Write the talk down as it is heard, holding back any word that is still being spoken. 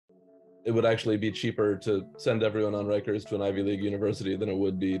it would actually be cheaper to send everyone on Rikers to an Ivy League university than it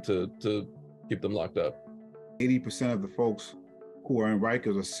would be to keep them locked up. 80% of the folks who are in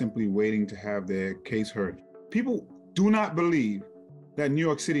Rikers are simply waiting to have their case heard. People do not believe that New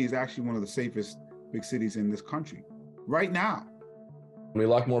York City is actually one of the safest big cities in this country right now. When we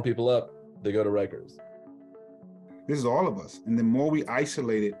lock more people up, they go to Rikers. This is all of us. And the more we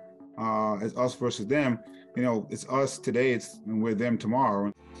isolate it as us versus them, you know, it's us today, and we're them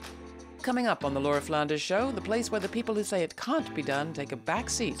tomorrow. Coming up on the Laura Flanders Show, the place where the people who say it can't be done take a back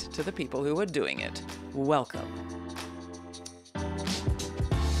seat to the people who are doing it. Welcome.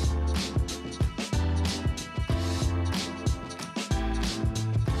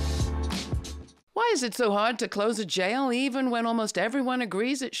 Why is it so hard to close a jail even when almost everyone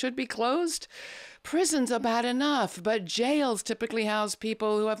agrees it should be closed? Prisons are bad enough, but jails typically house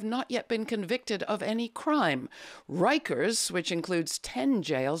people who have not yet been convicted of any crime. Rikers, which includes 10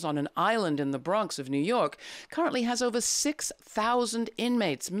 jails on an island in the Bronx of New York, currently has over 6,000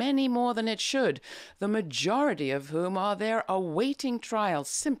 inmates, many more than it should, the majority of whom are there awaiting trial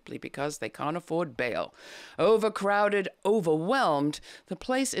simply because they can't afford bail. Overcrowded, overwhelmed, the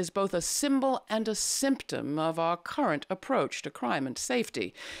place is both a symbol and a symptom of our current approach to crime and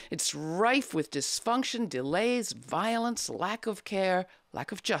safety. It's rife with dysfunction, delays, violence, lack of care,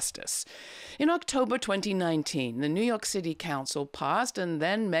 lack of justice. In October 2019, the New York City Council passed and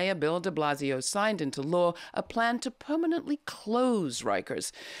then Mayor Bill de Blasio signed into law a plan to permanently close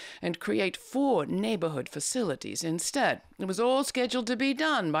Rikers and create 4 neighborhood facilities instead. It was all scheduled to be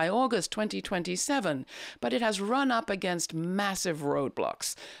done by August 2027, but it has run up against massive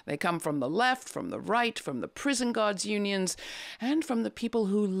roadblocks. They come from the left, from the right, from the prison guards unions, and from the people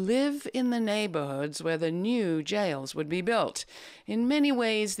who live in the neighborhoods where the new jails would be built. In many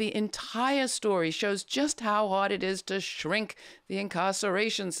ways, the entire story shows just how hard it is to shrink the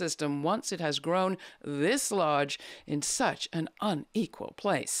incarceration system once it has grown this large in such an unequal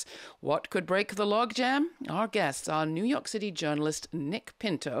place. What could break the logjam? Our guests are New York City journalist Nick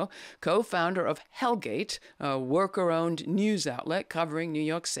Pinto, co-founder of Hellgate, a worker-owned news outlet covering New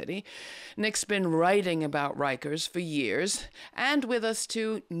York City. Nick's been writing about Rikers for years. And with us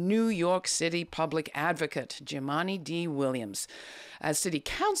too, New York City public advocate Jumaane D. Williams. As city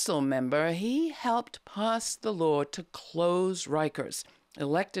council member, he helped pass the law to close Rikers.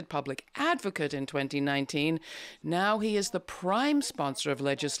 Elected public advocate in 2019, now he is the prime sponsor of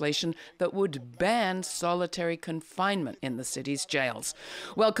legislation that would ban solitary confinement in the city's jails.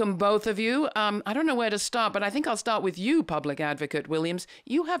 Welcome, both of you. I don't know where to start, but I think I'll start with you, public advocate Williams.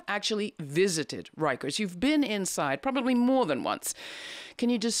 You have actually visited Rikers. You've been inside probably more than once. Can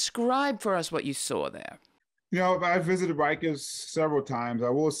you describe for us what you saw there? You know, I visited Rikers several times. I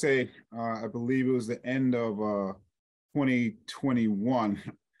will say, I believe it was the end of 2021.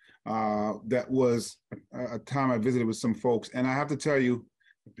 That was a time I visited with some folks. And I have to tell you,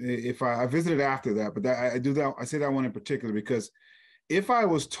 if I visited after that, but I say that one in particular because if I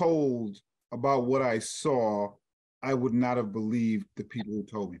was told about what I saw, I would not have believed the people who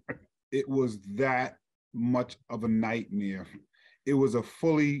told me. It was that much of a nightmare. It was a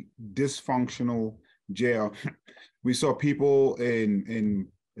fully dysfunctional jail. We saw people in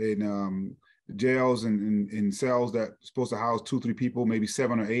jails and in cells that were supposed to house 2-3 people, maybe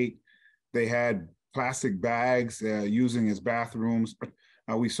 7 or 8. They had plastic bags using as bathrooms.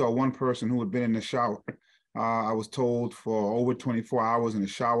 We saw one person who had been in the shower. I was told for over 24 hours in a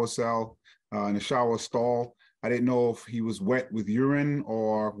shower cell, in a shower stall. I didn't know if he was wet with urine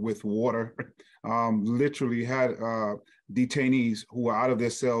or with water. Literally had detainees who were out of their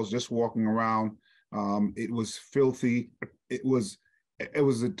cells just walking around. It was filthy. It was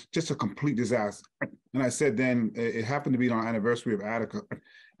just a complete disaster. And I said then, it happened to be on our anniversary of Attica.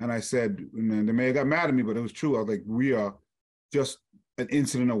 And I said, and the mayor got mad at me, but it was true. I was like, we are just an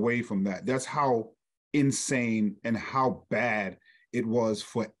incident away from that. That's how insane and how bad it was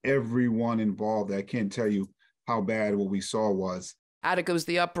for everyone involved. I can't tell you how bad what we saw was. Attica was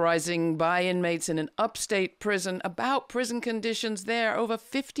the uprising by inmates in an upstate prison about prison conditions there over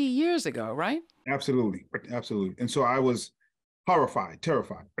 50 years ago, right? Absolutely, absolutely. And so I was horrified,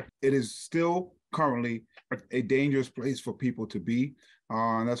 terrified. It is still currently a dangerous place for people to be.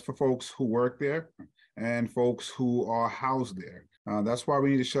 And that's for folks who work there and folks who are housed there. That's why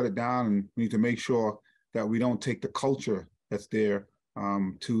we need to shut it down, and we need to make sure that we don't take the culture that's there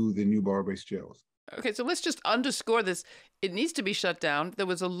to the new borough-based jails. Okay, so let's just underscore this. It needs to be shut down. There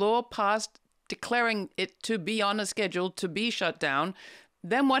was a law passed declaring it to be on a schedule to be shut down.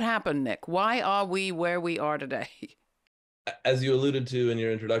 Then what happened, Nick? Why are we where we are today? As you alluded to in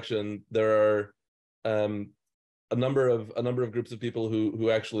your introduction, there are a number of groups of people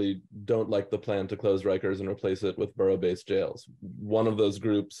who actually don't like the plan to close Rikers and replace it with borough-based jails. One of those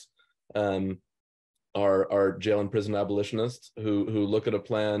groups are jail and prison abolitionists who look at a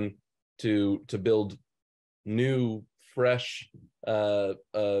plan to build new, fresh, carceral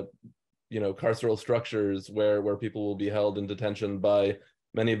structures where people will be held in detention by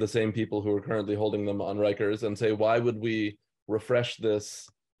many of the same people who are currently holding them on Rikers, and say, why would we refresh this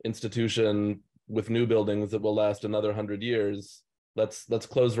institution with new buildings that will last another 100 years? Let's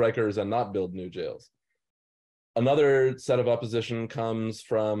close Rikers and not build new jails. Another set of opposition comes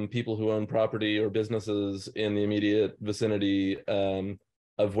from people who own property or businesses in the immediate vicinity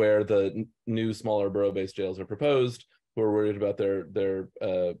of where the new, smaller borough-based jails are proposed, who are worried about their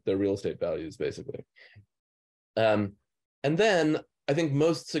real estate values, basically. And then, I think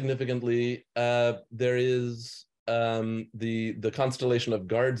most significantly, there is the constellation of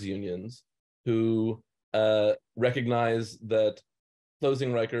guards unions who recognize that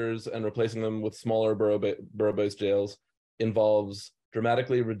closing Rikers and replacing them with smaller borough-based jails involves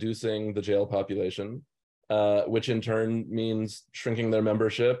dramatically reducing the jail population, which in turn means shrinking their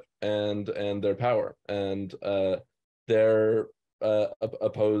membership and their power. And they're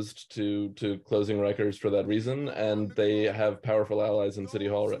opposed to closing Rikers for that reason, and they have powerful allies in City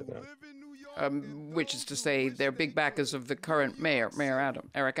Hall right now. Which is to say, they're big backers of the current mayor,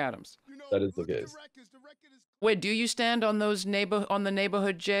 Eric Adams. That is the case. Where do you stand on those on the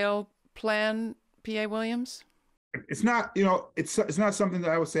neighborhood jail plan, P.A. Williams? It's not, it's not something that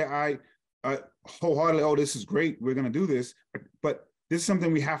I would say I wholeheartedly, oh, this is great, we're going to do this, but this is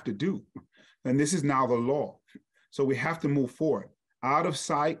something we have to do, and this is now the law. So we have to move forward, out of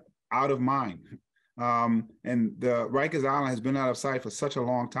sight, out of mind. And the Rikers Island has been out of sight for such a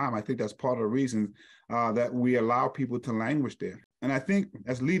long time. I think that's part of the reason that we allow people to languish there. And I think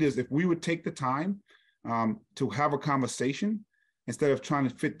as leaders, if we would take the time to have a conversation, instead of trying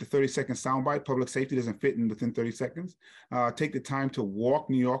to fit the 30-second soundbite, public safety doesn't fit in within 30 seconds, take the time to walk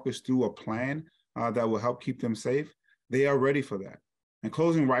New Yorkers through a plan that will help keep them safe, they are ready for that. And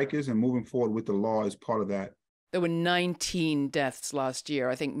closing Rikers and moving forward with the law is part of that. There were 19 deaths last year,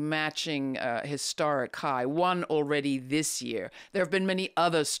 I think matching a historic high, one already this year. There have been many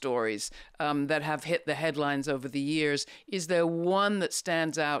other stories that have hit the headlines over the years. Is there one that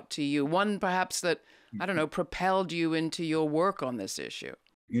stands out to you? One perhaps that, I don't know, propelled you into your work on this issue?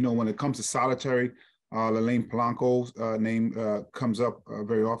 When it comes to solitary, Lelaine Polanco's name comes up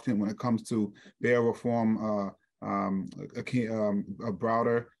very often. When it comes to bail reform,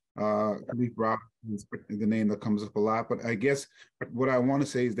 Browder, Khalif Browder is the name that comes up a lot. But I guess what I want to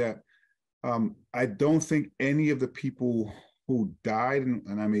say is that I don't think any of the people who died,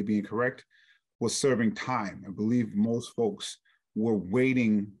 and I may be incorrect, was serving time. I believe most folks were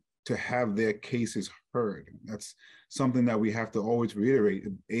waiting to have their cases heard. That's something that we have to always reiterate.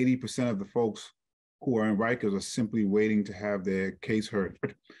 80% of the folks who are in Rikers are simply waiting to have their case heard.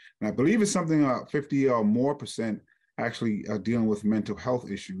 And I believe it's something 50 or more percent actually dealing with mental health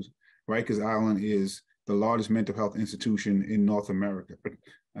issues. Rikers Island is the largest mental health institution in North America.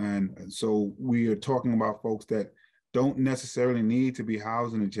 And so we are talking about folks that don't necessarily need to be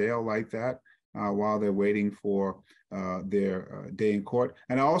housed in a jail like that while they're waiting for their day in court.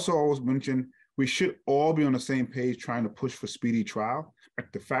 And I also always mention we should all be on the same page trying to push for speedy trial.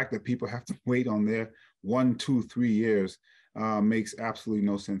 The fact that people have to wait on their 1, 2, 3 years makes absolutely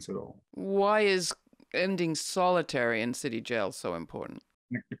no sense at all. Why is ending solitary in city jails so important?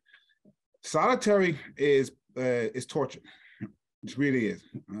 Solitary is torture. It really is.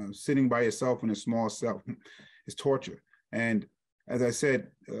 Sitting by yourself in a small cell is torture. And as I said,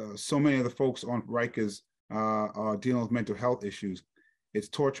 so many of the folks on Rikers are dealing with mental health issues. It's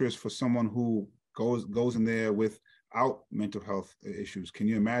torturous for someone who goes in there without mental health issues. Can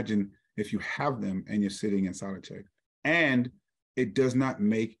you imagine if you have them and you're sitting in solitary? And it does not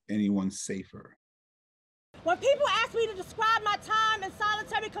make anyone safer. When people ask me to describe my time in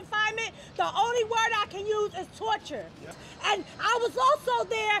solitary confinement, the only word I can use is torture. Yep. And I was also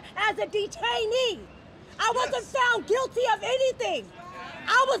there as a detainee. I wasn't found guilty of anything.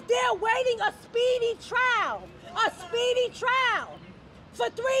 I was there waiting a speedy trial. For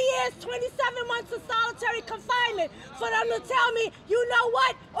 3 years, 27 months of solitary confinement, for them to tell me, you know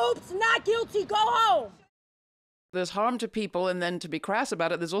what? Oops, not guilty, go home. There's harm to people, and then to be crass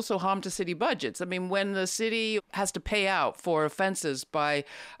about it, there's also harm to city budgets. I mean, when the city has to pay out for offenses by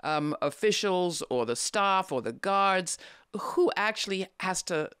officials or the staff or the guards, who actually has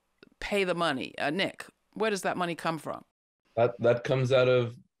to pay the money? Nick, where does that money come from? That comes out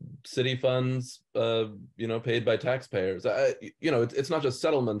of city funds, paid by taxpayers. It's not just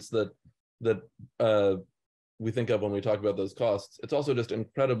settlements that we think of when we talk about those costs. It's also just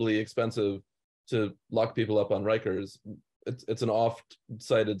incredibly expensive to lock people up on Rikers. It's an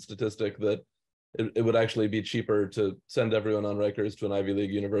oft-cited statistic that it would actually be cheaper to send everyone on Rikers to an Ivy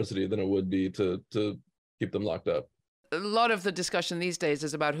League university than it would be to keep them locked up. A lot of the discussion these days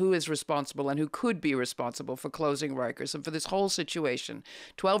is about who is responsible and who could be responsible for closing Rikers and for this whole situation.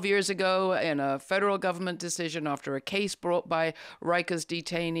 12 years ago, in a federal government decision after a case brought by Rikers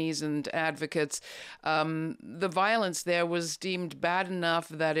detainees and advocates, the violence there was deemed bad enough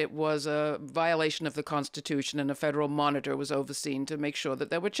that it was a violation of the Constitution, and a federal monitor was overseen to make sure that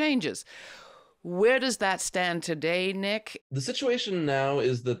there were changes. Where does that stand today, Nick? The situation now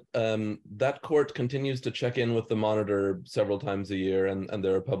is that that court continues to check in with the monitor several times a year, and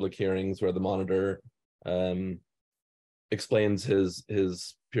there are public hearings where the monitor explains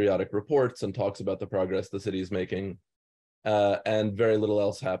his periodic reports and talks about the progress the city is making, and very little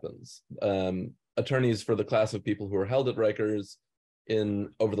else happens. Attorneys for the class of people who are held at Rikers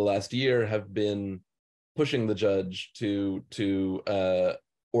over the last year have been pushing the judge to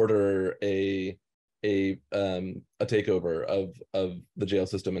order a takeover of the jail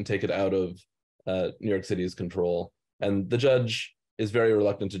system and take it out of New York City's control. And the judge is very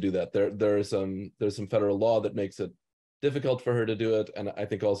reluctant to do that. There's some federal law that makes it difficult for her to do it, and I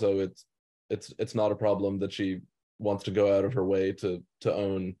think also it's not a problem that she wants to go out of her way to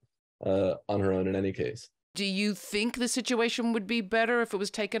own on her own in any case. Do you think the situation would be better if it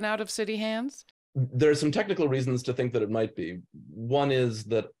was taken out of city hands? There are some technical reasons to think that it might be. One is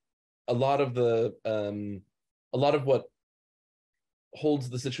that a lot of what holds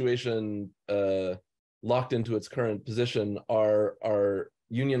the situation locked into its current position are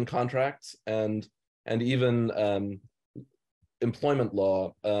union contracts and even employment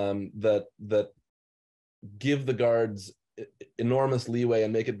law that give the guards enormous leeway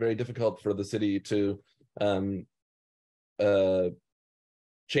and make it very difficult for the city to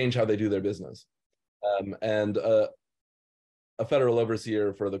change how they do their business. And a federal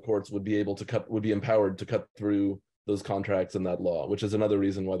overseer for the courts would be empowered to cut through those contracts and that law, which is another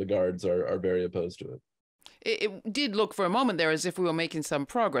reason why the guards are very opposed to it. It did look for a moment there as if we were making some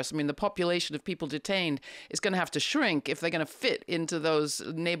progress. I mean, the population of people detained is going to have to shrink if they're going to fit into those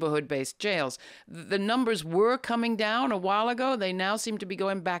neighborhood-based jails. The numbers were coming down a while ago. They now seem to be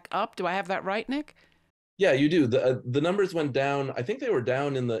going back up. Do I have that right, Nick? Yeah, you do. The numbers went down. I think they were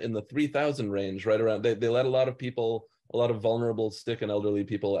down in the 3,000 range, right around. They let a lot of vulnerable, sick, and elderly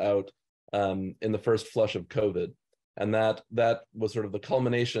people out in the first flush of COVID, and that was sort of the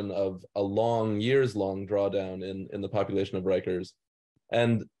culmination of a years-long drawdown in the population of Rikers.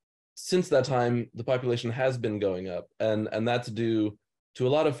 And since that time, the population has been going up, and that's due to a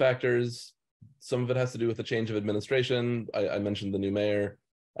lot of factors. Some of it has to do with the change of administration. I mentioned the new mayor.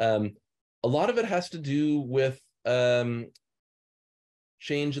 A lot of it has to do with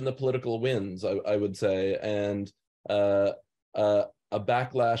change in the political winds, I would say, and a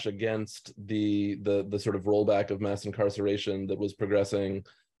backlash against the sort of rollback of mass incarceration that was progressing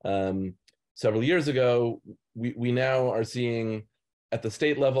several years ago. We now are seeing at the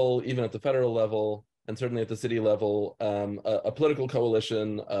state level, even at the federal level, and certainly at the city level, a political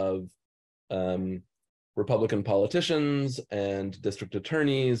coalition of Republican politicians and district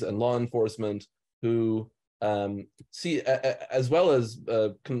attorneys and law enforcement who see, as well as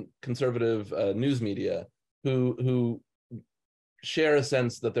conservative news media, who share a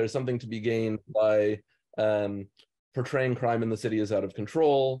sense that there's something to be gained by portraying crime in the city as out of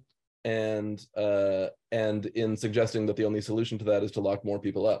control, and in suggesting that the only solution to that is to lock more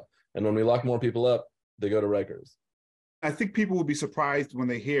people up. And when we lock more people up, they go to Rikers. I think people will be surprised when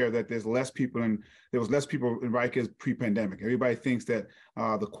they hear that there was less people in Rikers pre-pandemic. Everybody thinks that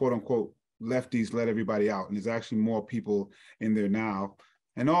the quote unquote lefties let everybody out, and there's actually more people in there now.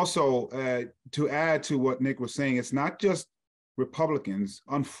 And also to add to what Nick was saying, it's not just Republicans.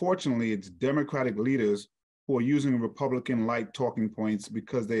 Unfortunately, it's Democratic leaders who are using Republican light talking points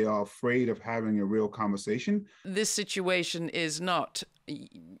because they are afraid of having a real conversation. This situation is not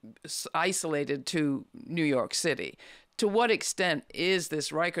isolated to New York City. To what extent is this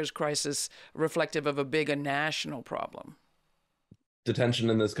Rikers crisis reflective of a bigger national problem? Detention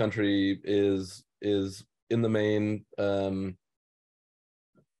in this country is in the main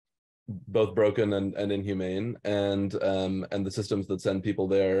both broken and inhumane, and the systems that send people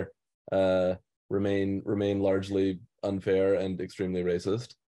there remain largely unfair and extremely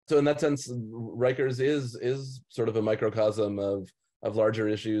racist. So in that sense, Rikers is sort of a microcosm of larger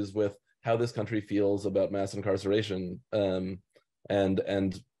issues with how this country feels about mass incarceration, and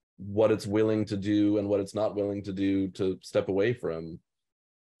what it's willing to do and what it's not willing to do to step away from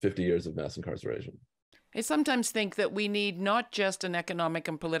 50 years of mass incarceration. I sometimes think that we need not just an economic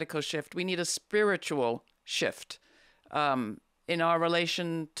and political shift, we need a spiritual shift in our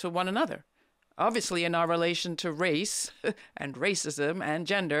relation to one another. Obviously, in our relation to race and racism and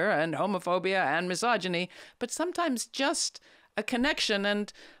gender and homophobia and misogyny, but sometimes just a connection.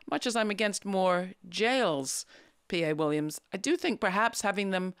 And much as I'm against more jails, P.A. Williams, I do think perhaps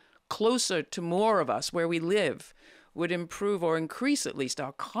having them closer to more of us where we live would improve or increase at least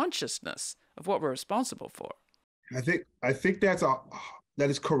our consciousness of what we're responsible for. I think that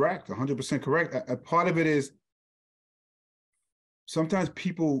is correct, 100% correct. A part of it is sometimes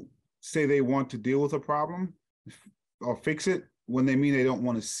people say they want to deal with a problem or fix it when they mean they don't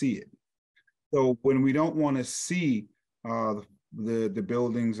want to see it. So when we don't want to see the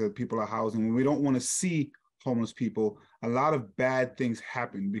buildings that people are housing, when we don't want to see homeless people, a lot of bad things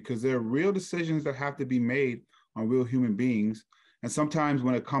happen because there are real decisions that have to be made on real human beings. And sometimes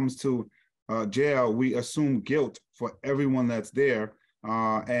when it comes to jail, we assume guilt for everyone that's there.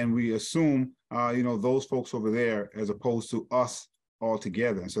 And we assume, those folks over there as opposed to us all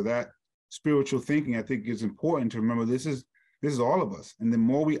together. And so that spiritual thinking, I think, is important to remember. This is all of us. And the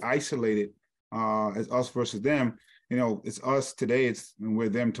more we isolate it as us versus them, it's us today, and we're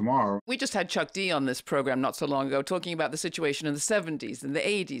them tomorrow. We just had Chuck D on this program not so long ago talking about the situation in the 70s and the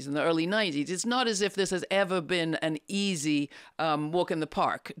 80s and the early 90s. It's not as if this has ever been an easy walk in the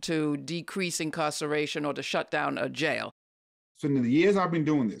park to decrease incarceration or to shut down a jail. So in the years I've been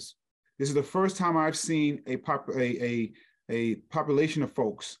doing this is the first time I've seen a population of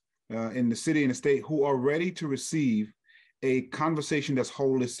folks in the city and the state who are ready to receive a conversation that's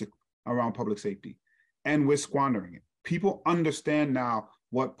holistic around public safety. And we're squandering it. People understand now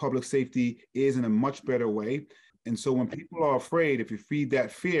what public safety is in a much better way. And so when people are afraid, if you feed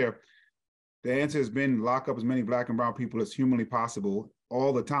that fear, the answer has been lock up as many Black and brown people as humanly possible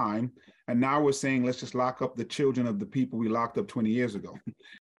all the time. And now we're saying, let's just lock up the children of the people we locked up 20 years ago.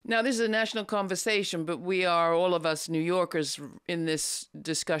 Now, this is a national conversation, but we are, all of us New Yorkers, in this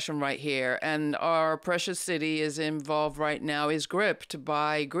discussion right here. And our precious city is involved right now, is gripped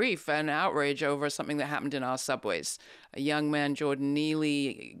by grief and outrage over something that happened in our subways. A young man, Jordan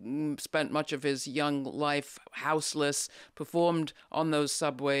Neely, spent much of his young life houseless, performed on those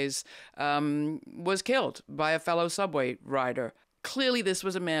subways, was killed by a fellow subway rider. Clearly, this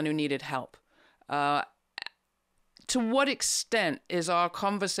was a man who needed help. To what extent is our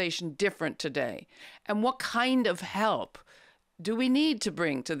conversation different today? And what kind of help do we need to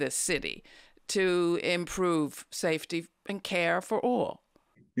bring to this city to improve safety and care for all?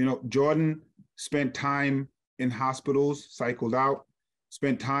 Jordan spent time in hospitals, cycled out,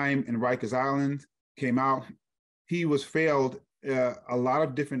 spent time in Rikers Island, came out. He was failed a lot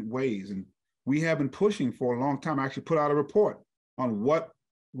of different ways. And we have been pushing for a long time. I actually put out a report on what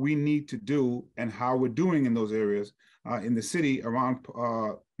we need to do and how we're doing in those areas in the city around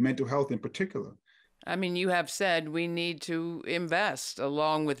mental health in particular. I mean, you have said we need to invest,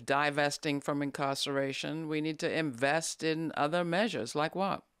 along with divesting from incarceration. We need to invest in other measures, like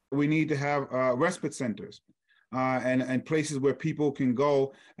what? We need to have respite centers and places where people can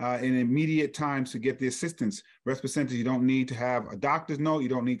go in immediate times to get the assistance. Respite centers, you don't need to have a doctor's note. You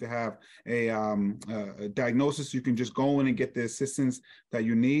don't need to have a diagnosis. You can just go in and get the assistance that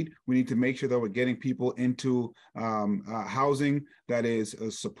you need. We need to make sure that we're getting people into housing that is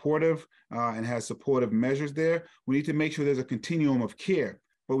supportive and has supportive measures there. We need to make sure there's a continuum of care.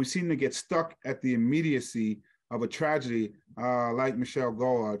 But we seem to get stuck at the immediacy of a tragedy like Michelle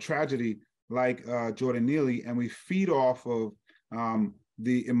Goa, a tragedy like Jordan Neely, and we feed off of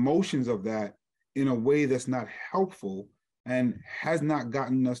the emotions of that in a way that's not helpful and has not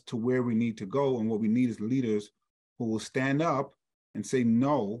gotten us to where we need to go. And what we need is leaders who will stand up and say,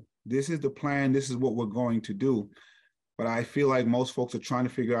 no, this is the plan, this is what we're going to do. But I feel like most folks are trying to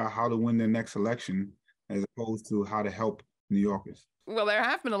figure out how to win their next election as opposed to how to help New Yorkers. Well, there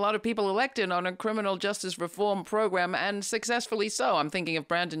have been a lot of people elected on a criminal justice reform program, and successfully so. I'm thinking of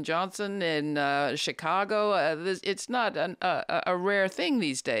Brandon Johnson in Chicago. It's not a rare thing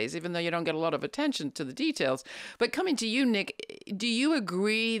these days, even though you don't get a lot of attention to the details. But coming to you, Nick, do you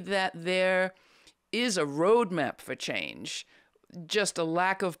agree that there is a roadmap for change, just a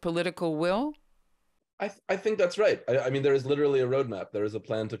lack of political will? I think that's right. I mean, there is literally a roadmap. There is a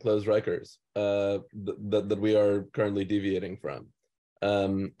plan to close Rikers that we are currently deviating from.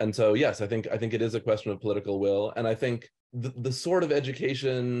 And so, yes, I think it is a question of political will. And I think the sort of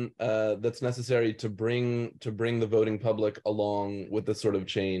education that's necessary to bring the voting public along with this sort of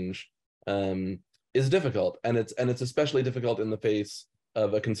change is difficult. And it's especially difficult in the face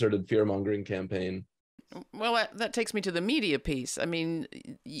of a concerted fear-mongering campaign Well, that takes me to the media piece. I mean,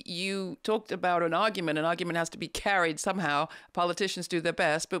 you talked about an argument. An argument has to be carried somehow. Politicians do their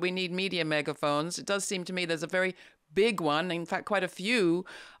best, but we need media megaphones. It does seem to me there's a very big one, in fact, quite a few,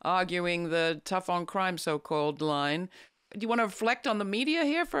 arguing the tough on crime so-called line. Do you want to reflect on the media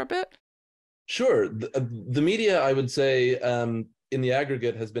here for a bit? Sure. The media, I would say, in the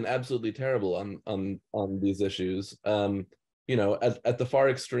aggregate, has been absolutely terrible on these issues. You know, at the far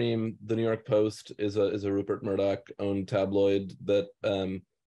extreme, the New York Post is a Rupert Murdoch-owned tabloid that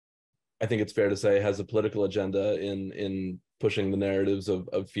I think it's fair to say has a political agenda in pushing the narratives of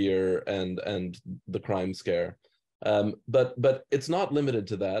fear and the crime scare. But it's not limited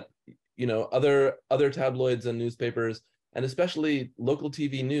to that. You know, other tabloids and newspapers, and especially local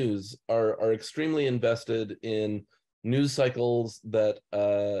TV news, are extremely invested in news cycles that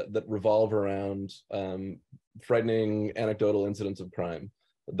revolve around frightening anecdotal incidents of crime.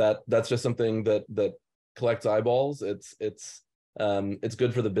 That's just something that collects eyeballs. It's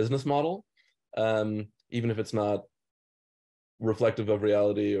good for the business model, even if it's not reflective of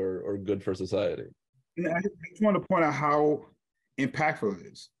reality or good for society. And I just want to point out how impactful it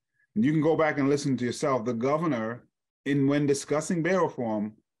is. And you can go back and listen to yourself. The governor, when discussing bail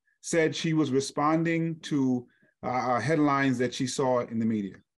reform, said she was responding to headlines that she saw in the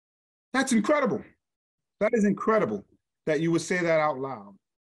media. That's incredible. That is incredible that you would say that out loud.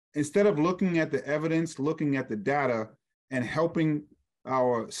 Instead of looking at the evidence, looking at the data, and helping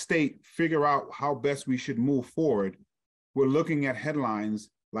our state figure out how best we should move forward, we're looking at headlines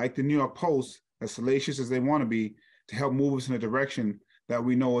like the New York Post, as salacious as they want to be, to help move us in a direction that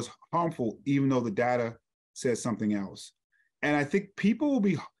we know is harmful, even though the data says something else. And I think people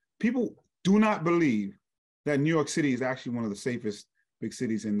do not believe that New York City is actually one of the safest big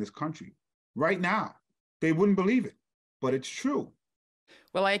cities in this country right now. They wouldn't believe it, but it's true.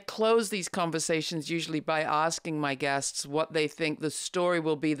 Well, I close these conversations usually by asking my guests what they think the story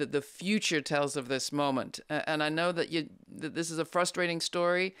will be that the future tells of this moment. And I know that this is a frustrating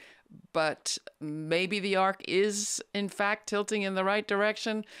story, but maybe the arc is, in fact, tilting in the right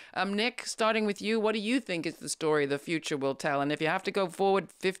direction. Nick, starting with you, what do you think is the story the future will tell? And if you have to go forward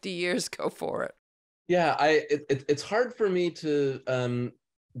 50 years, go for it. Yeah, it's hard for me to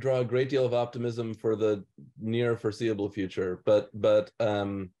draw a great deal of optimism for the near foreseeable future, but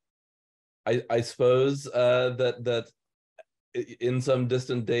I suppose that in some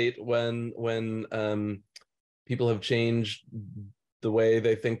distant date, when people have changed the way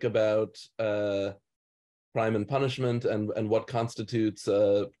they think about crime and punishment and what constitutes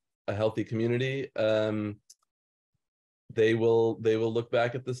a healthy community, they will look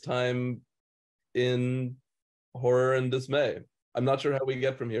back at this time in horror and dismay. I'm not sure how we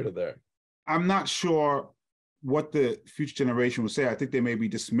get from here to there. I'm not sure what the future generation will say. I think they may be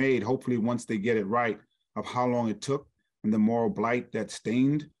dismayed, hopefully, once they get it right, of how long it took and the moral blight that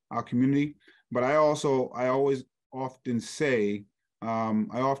stained our community. But I often say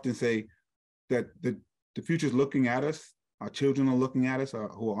that the future is looking at us. Our children are looking at us,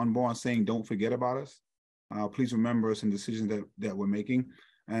 who are unborn, saying, "Don't forget about us. Please remember us in decisions that we're making."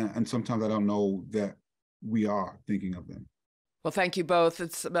 And sometimes I don't know that we are thinking of them. Well, thank you both.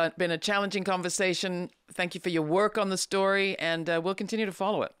 It's been a challenging conversation. Thank you for your work on the story, and we'll continue to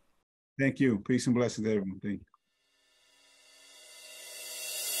follow it. Thank you. Peace and blessings, everyone. Thank you.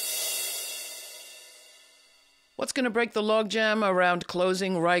 What's going to break the logjam around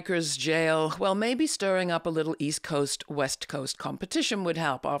closing Rikers jail? Well, maybe stirring up a little East Coast, West Coast competition would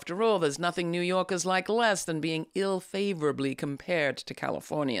help. After all, there's nothing New Yorkers like less than being ill-favorably compared to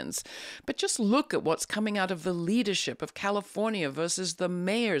Californians. But just look at what's coming out of the leadership of California versus the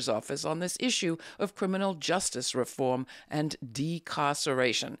mayor's office on this issue of criminal justice reform and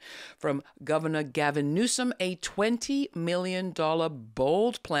decarceration. From Governor Gavin Newsom, a $20 million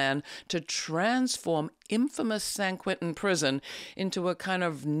bold plan to transform infamous San Quentin prison into a kind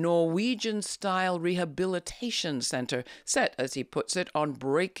of Norwegian-style rehabilitation center set, as he puts it, on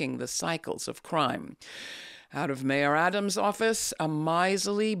breaking the cycles of crime. Out of Mayor Adams' office, a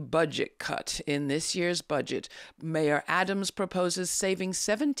miserly budget cut in this year's budget. Mayor Adams proposes saving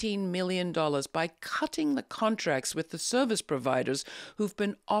 $17 million by cutting the contracts with the service providers who've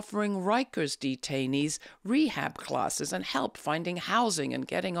been offering Rikers detainees rehab classes and help finding housing and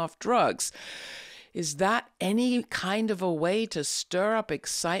getting off drugs. Is that any kind of a way to stir up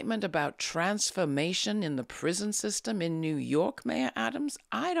excitement about transformation in the prison system in New York, Mayor Adams?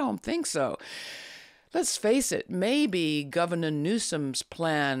 I don't think so. Let's face it, maybe Governor Newsom's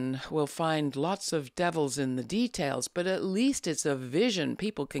plan will find lots of devils in the details, but at least it's a vision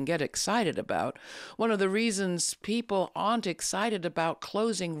people can get excited about. One of the reasons people aren't excited about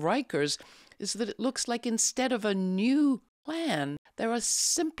closing Rikers is that it looks like instead of a new plan, there are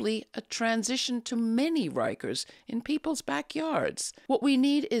simply a transition to many Rikers in people's backyards. What we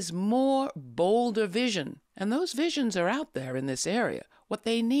need is more, bolder vision, and those visions are out there in this area. What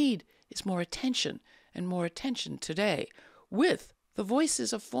they need is more attention, and more attention today, with the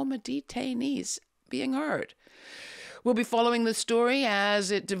voices of former detainees being heard. We'll be following the story as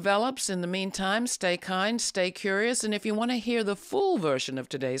it develops. In the meantime, stay kind, stay curious, and if you want to hear the full version of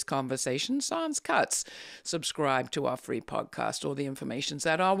today's conversation, sans cuts, subscribe to our free podcast. All the information's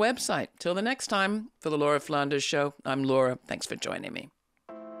at our website. Till the next time, for the Laura Flanders Show, I'm Laura. Thanks for joining me.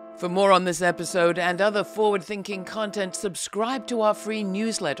 For more on this episode and other forward-thinking content, subscribe to our free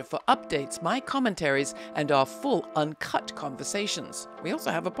newsletter for updates, my commentaries, and our full uncut conversations. We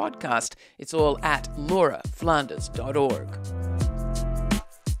also have a podcast. It's all at lauraflanders.org.